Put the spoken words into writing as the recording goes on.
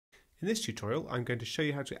In this tutorial, I'm going to show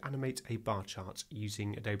you how to animate a bar chart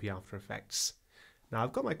using Adobe After Effects. Now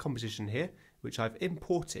I've got my composition here, which I've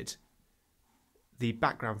imported the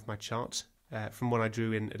background of my chart from one I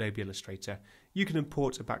drew in Adobe Illustrator. You can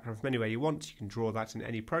import a background from anywhere you want, you can draw that in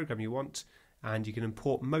any program you want, and you can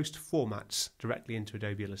import most formats directly into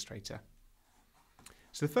Adobe Illustrator.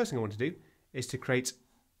 So the first thing I want to do is to create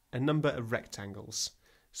a number of rectangles.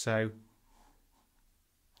 So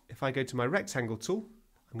if I go to my rectangle tool,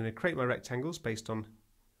 I'm going to create my rectangles based on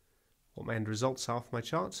what my end results are for my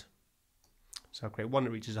chart. So I'll create one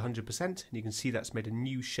that reaches 100%, and you can see that's made a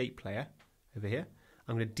new shape layer over here.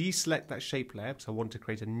 I'm going to deselect that shape layer because I want to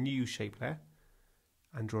create a new shape layer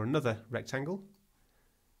and draw another rectangle.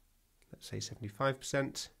 Let's say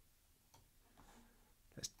 75%.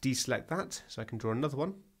 Let's deselect that so I can draw another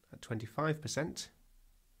one at 25%.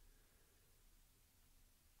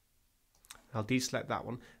 I'll deselect that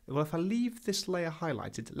one. Well, if I leave this layer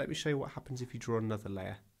highlighted, let me show you what happens if you draw another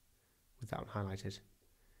layer with that one highlighted.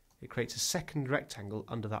 It creates a second rectangle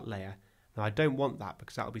under that layer. Now I don't want that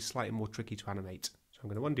because that will be slightly more tricky to animate. So I'm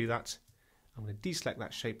going to undo that. I'm going to deselect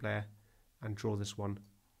that shape layer and draw this one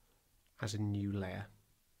as a new layer.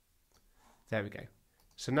 There we go.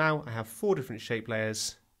 So now I have 4 different shape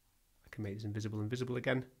layers. I can make this invisible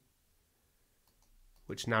again,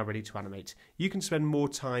 which are now ready to animate. You can spend more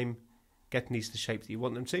time getting these to the shape that you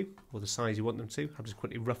want them to, or the size you want them to. I'll just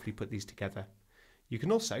quickly roughly put these together. You can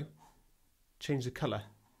also change the colour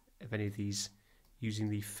of any of these using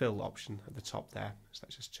the fill option at the top there. So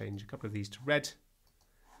let's just change a couple of these to red,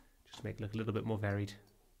 just to make it look a little bit more varied.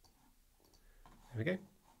 There we go.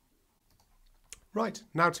 Right,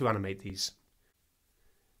 now to animate these.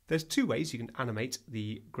 There's 2 ways you can animate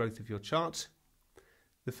the growth of your chart.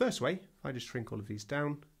 The first way, if I just shrink all of these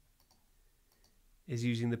down, is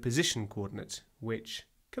using the position coordinate, which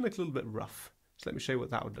can look a little bit rough. So let me show you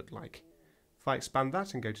what that would look like. If I expand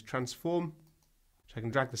that and go to transform, so I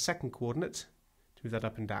can drag the second coordinate to move that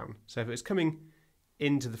up and down. So if it was coming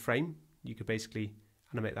into the frame, you could basically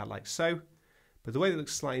animate that like so. But the way that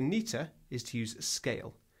looks slightly neater is to use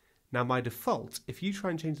scale. Now by default, if you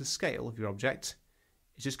try and change the scale of your object,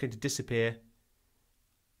 it's just going to disappear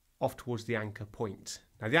off towards the anchor point.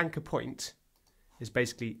 Now the anchor point is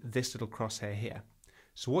basically this little crosshair here.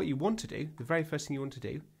 So what you want to do, the very first thing you want to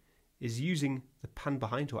do, is using the pan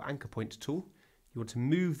behind or anchor point tool, you want to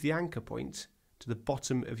move the anchor point to the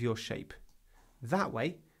bottom of your shape. That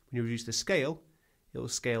way, when you reduce the scale, it will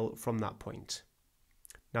scale from that point.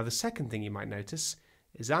 Now the second thing you might notice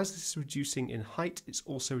is as this is reducing in height, it's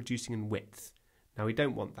also reducing in width. Now we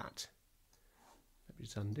don't want that. Let me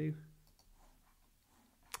just undo.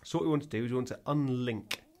 So what we want to do is we want to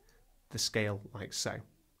unlink the scale like so.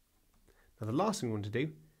 Now the last thing we want to do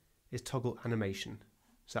is toggle animation.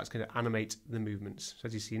 So that's going to animate the movements. So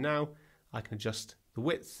as you see now, I can adjust the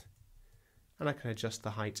width and I can adjust the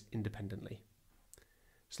height independently.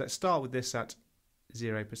 So let's start with this at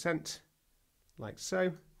 0%, like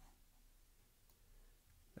so.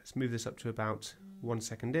 Let's move this up to about 1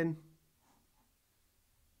 second in.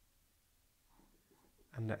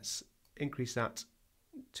 And let's increase that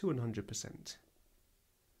to 100%.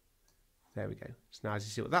 There we go. So now as you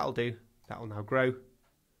see what that will do, that will now grow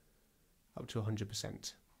up to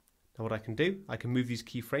 100%. Now what I can do, I can move these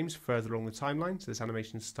keyframes further along the timeline, so this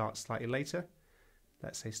animation starts slightly later.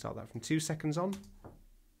 Let's say start that from 2 seconds on.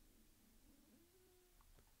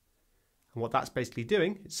 And what that's basically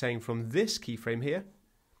doing, it's saying from this keyframe here,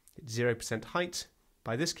 it's 0% height.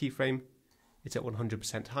 By this keyframe, it's at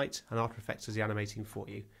 100% height, and After Effects is the animating for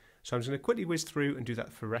you. So I'm just going to quickly whiz through and do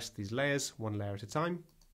that for the rest of these layers, one layer at a time.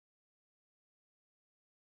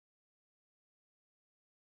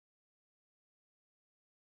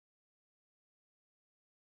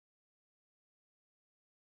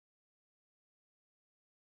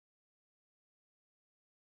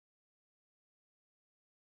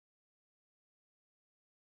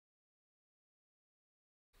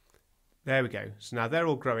 There we go. So now they're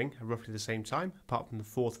all growing at roughly the same time, apart from the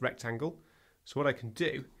 4th rectangle. So what I can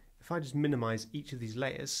do, if I just minimize each of these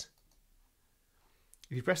layers,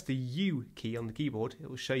 if you press the U key on the keyboard, it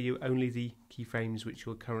will show you only the keyframes which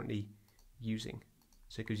you're currently using.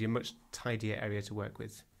 So it gives you a much tidier area to work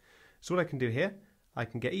with. So what I can do here, I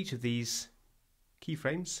can get each of these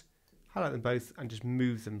keyframes, highlight them both, and just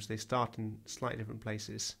move them so they start in slightly different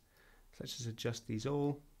places. So let's just adjust these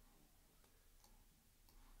all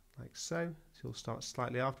like so. So you'll start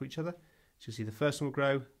slightly after each other. So you'll see the first one will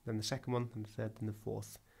grow, then the second one, then the third, then the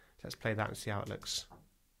fourth. So let's play that and see how it looks.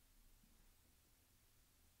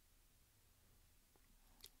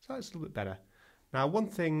 So that's a little bit better. Now one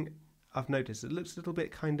thing I've noticed, it looks a little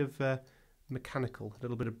bit kind of mechanical, a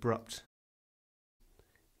little bit abrupt.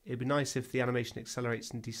 It'd be nice if the animation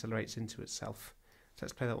accelerates and decelerates into itself. So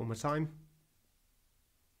let's play that one more time.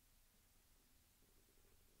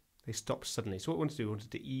 They stopped suddenly. So what we want to do, we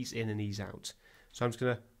wanted to ease in and ease out. So I'm just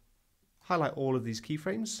going to highlight all of these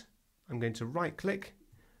keyframes. I'm going to right click.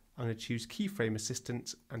 I'm going to choose Keyframe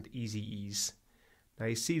Assistant and Easy Ease. Now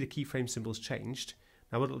you see the keyframe symbols changed.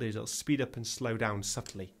 Now what it'll do is it'll speed up and slow down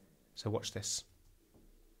subtly. So watch this.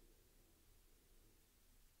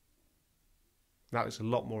 That looks a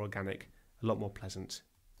lot more organic, a lot more pleasant.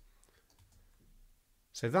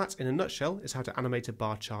 So that, in a nutshell, is how to animate a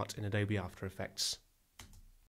bar chart in Adobe After Effects.